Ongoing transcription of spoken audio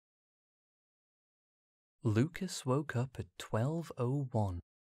Lucas woke up at 12:01.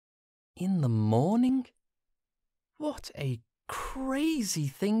 In the morning? What a crazy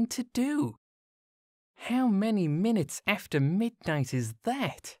thing to do! How many minutes after midnight is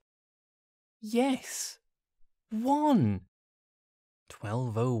that? Yes, 1.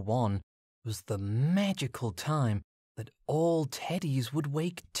 12:01 was the magical time that all teddies would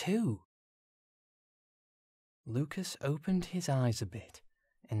wake too. Lucas opened his eyes a bit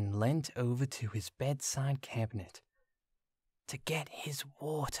and leant over to his bedside cabinet to get his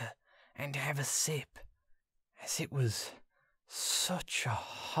water and have a sip, as it was such a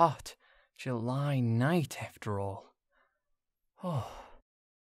hot July night after all. Oh,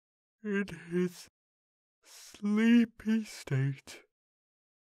 in his sleepy state,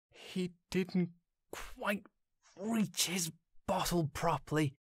 he didn't quite reach his bottle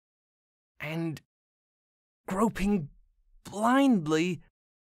properly, and groping blindly,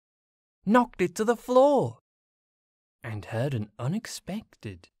 knocked it to the floor, and heard an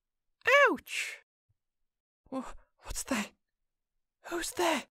unexpected "Ouch!" "What's that? Who's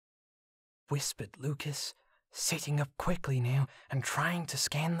there?" whispered Lucas, sitting up quickly now and trying to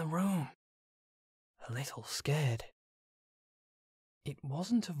scan the room, a little scared. It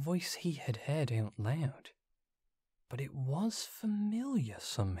wasn't a voice he had heard out loud, but it was familiar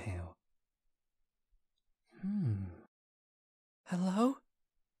somehow. Hello?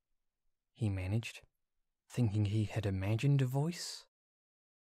 He managed, thinking he had imagined a voice.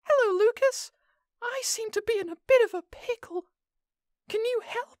 "Hello, Lucas. I seem to be in a bit of a pickle. Can you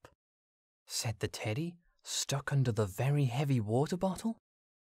help?" said the teddy, stuck under the very heavy water bottle.